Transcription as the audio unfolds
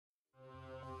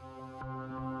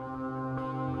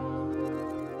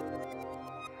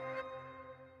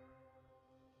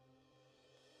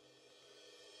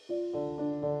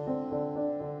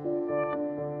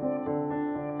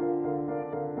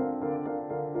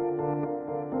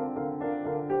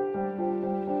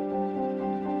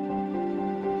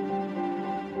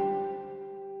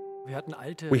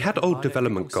We had old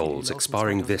development goals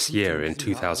expiring this year in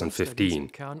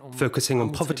 2015, focusing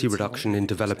on poverty reduction in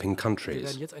developing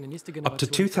countries. Up to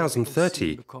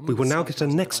 2030, we will now get a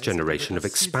next generation of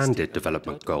expanded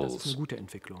development goals.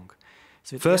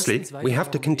 Firstly, we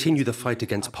have to continue the fight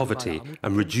against poverty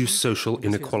and reduce social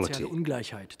inequality.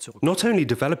 Not only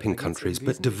developing countries,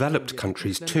 but developed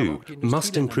countries too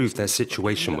must improve their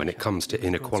situation when it comes to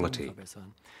inequality.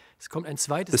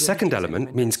 The second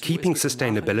element means keeping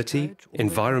sustainability,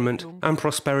 environment, and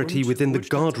prosperity within the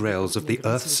guardrails of the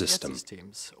Earth system.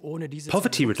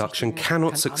 Poverty reduction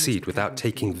cannot succeed without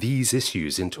taking these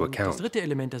issues into account.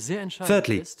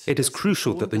 Thirdly, it is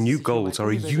crucial that the new goals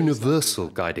are a universal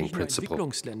guiding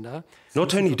principle.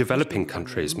 Not only developing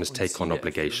countries must take on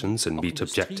obligations and meet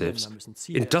objectives,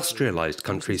 industrialized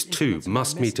countries too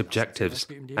must meet objectives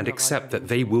and accept that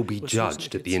they will be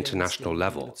judged at the international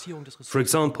level. For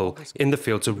example, in the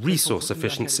fields of resource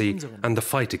efficiency and the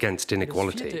fight against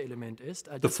inequality.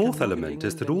 The fourth element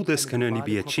is that all this can only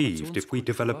be achieved if we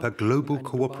develop a global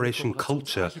cooperation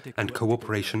culture and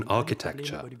cooperation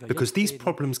architecture, because these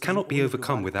problems cannot be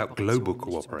overcome without global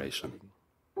cooperation.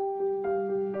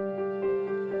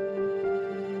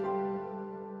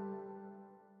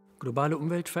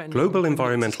 Global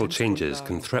environmental changes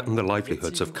can threaten the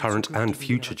livelihoods of current and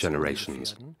future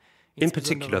generations, in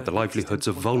particular the livelihoods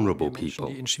of vulnerable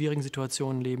people.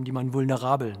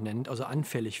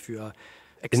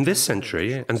 In this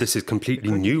century, and this is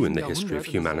completely new in the history of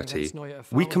humanity,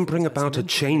 we can bring about a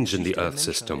change in the Earth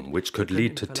system which could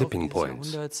lead to tipping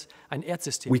points.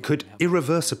 We could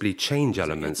irreversibly change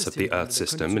elements of the Earth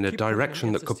system in a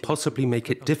direction that could possibly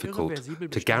make it difficult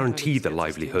to guarantee the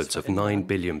livelihoods of 9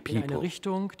 billion people.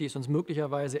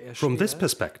 From this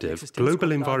perspective,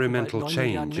 global environmental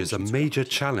change is a major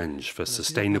challenge for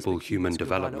sustainable human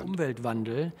development.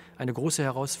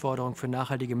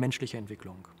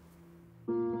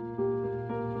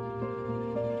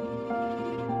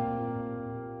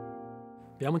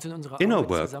 In our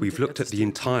work, we've looked at the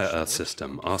entire Earth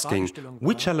system, asking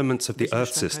which elements of the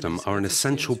Earth system are an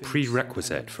essential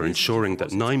prerequisite for ensuring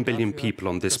that 9 billion people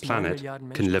on this planet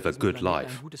can live a good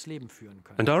life.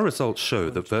 And our results show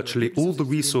that virtually all the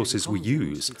resources we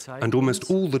use and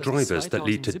almost all the drivers that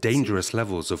lead to dangerous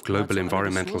levels of global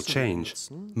environmental change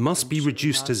must be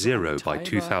reduced to zero by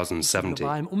 2070.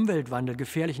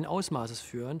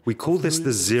 We call this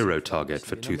the zero target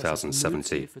for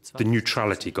 2070, the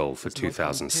neutrality goal for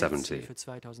 2070.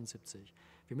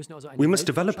 We must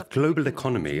develop a global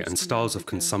economy and styles of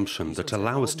consumption that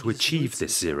allow us to achieve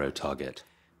this zero target.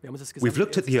 We've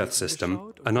looked at the Earth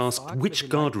system and asked which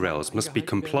guardrails must be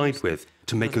complied with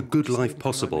to make a good life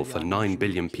possible for 9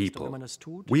 billion people.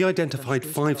 We identified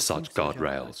 5 such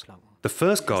guardrails. The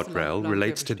first guardrail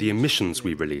relates to the emissions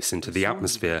we release into the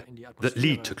atmosphere that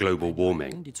lead to global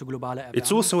warming.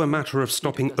 It's also a matter of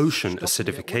stopping ocean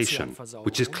acidification,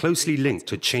 which is closely linked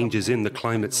to changes in the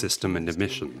climate system and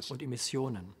emissions.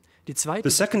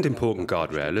 The second important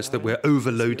guardrail is that we're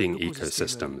overloading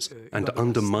ecosystems and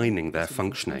undermining their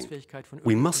functioning.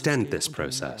 We must end this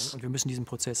process.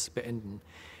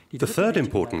 The third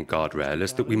important guardrail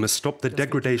is that we must stop the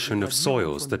degradation of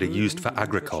soils that are used for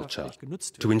agriculture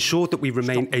to ensure that we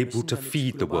remain able to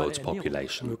feed the world's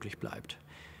population.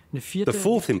 The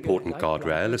fourth important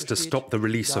guardrail is to stop the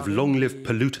release of long-lived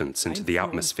pollutants into the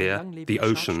atmosphere, the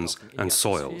oceans, and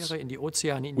soils.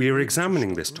 We are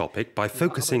examining this topic by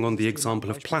focusing on the example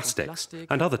of plastics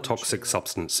and other toxic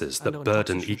substances that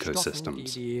burden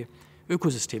ecosystems.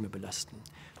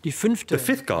 The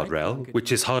fifth guardrail,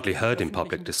 which is hardly heard in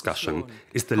public discussion,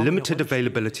 is the limited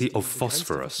availability of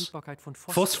phosphorus.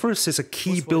 Phosphorus is a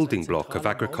key building block of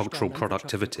agricultural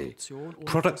productivity.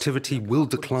 Productivity will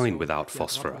decline without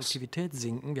phosphorus.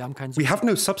 We have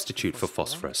no substitute for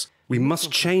phosphorus. We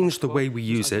must change the way we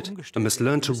use it and must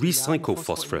learn to recycle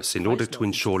phosphorus in order to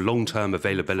ensure long-term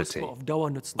availability.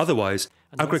 Otherwise,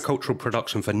 agricultural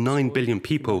production for 9 billion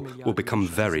people will become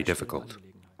very difficult.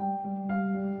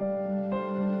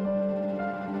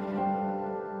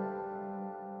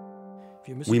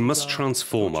 We must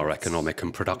transform our economic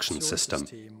and production system.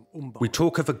 We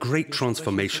talk of a great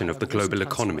transformation of the global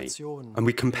economy, and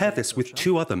we compare this with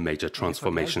 2 other major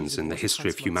transformations in the history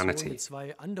of humanity,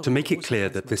 to make it clear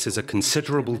that this is a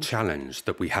considerable challenge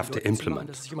that we have to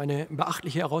implement.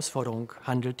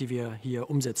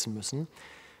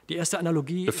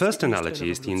 The first analogy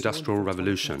is the Industrial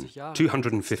Revolution,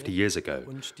 250 years ago,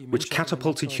 which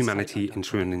catapulted humanity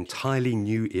into an entirely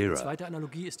new era.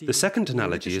 The second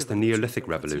analogy is the Neolithic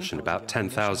Revolution about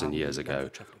 10,000 years ago,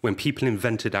 when people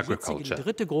invented agriculture.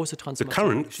 The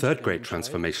current third great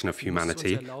transformation of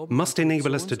humanity must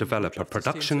enable us to develop a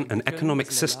production and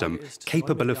economic system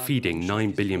capable of feeding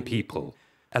 9 billion people,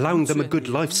 allowing them a good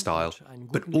lifestyle,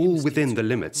 but all within the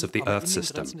limits of the Earth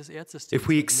system. If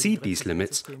we exceed these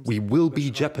limits, we will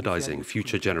be jeopardizing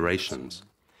future generations.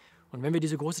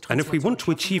 And if we want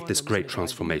to achieve this great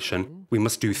transformation, we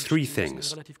must do three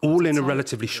things, all in a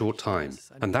relatively short time,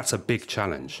 and that's a big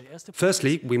challenge.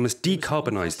 Firstly, we must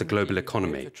decarbonize the global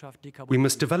economy. We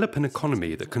must develop an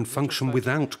economy that can function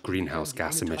without greenhouse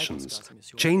gas emissions,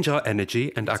 change our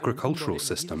energy and agricultural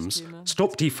systems,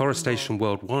 stop deforestation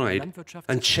worldwide,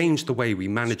 and change the way we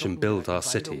manage and build our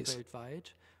cities.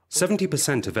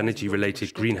 70% of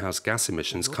energy-related greenhouse gas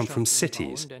emissions come from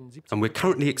cities, and we're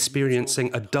currently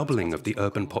experiencing a doubling of the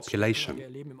urban population.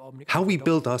 How we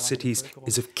build our cities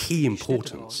is of key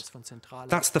importance.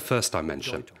 That's the first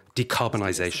dimension,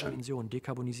 decarbonization.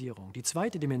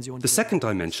 The second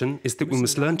dimension is that we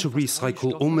must learn to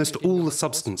recycle almost all the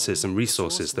substances and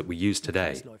resources that we use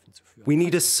today. We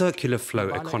need a circular flow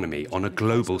economy on a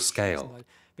global scale.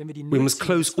 We must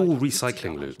close all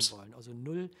recycling loops.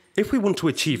 If we want to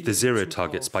achieve the zero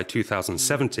targets by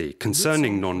 2070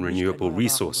 concerning non-renewable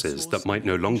resources that might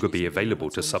no longer be available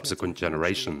to subsequent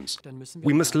generations,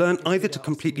 we must learn either to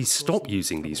completely stop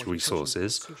using these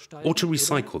resources or to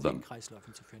recycle them.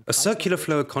 A circular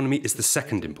flow economy is the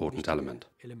second important element.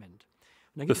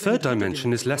 The third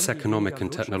dimension is less economic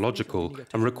and technological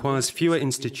and requires fewer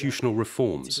institutional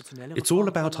reforms. It's all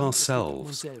about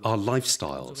ourselves, our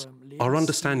lifestyles, our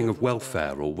understanding of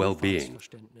welfare or well-being.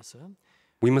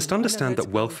 We must understand that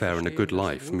welfare and a good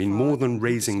life mean more than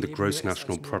raising the gross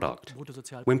national product.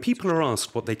 When people are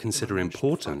asked what they consider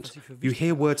important, you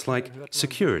hear words like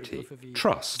security,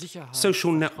 trust,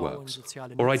 social networks,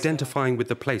 or identifying with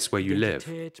the place where you live.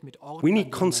 We need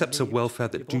concepts of welfare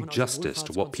that do justice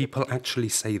to what people actually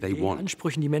say they want.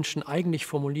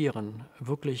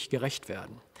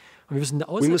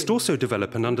 We must also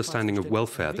develop an understanding of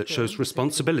welfare that shows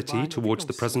responsibility towards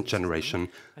the present generation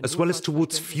as well as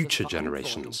towards future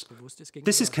generations.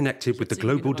 This is connected with the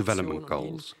Global Development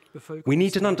Goals. We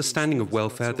need an understanding of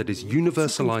welfare that is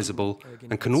universalizable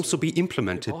and can also be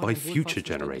implemented by future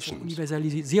generations.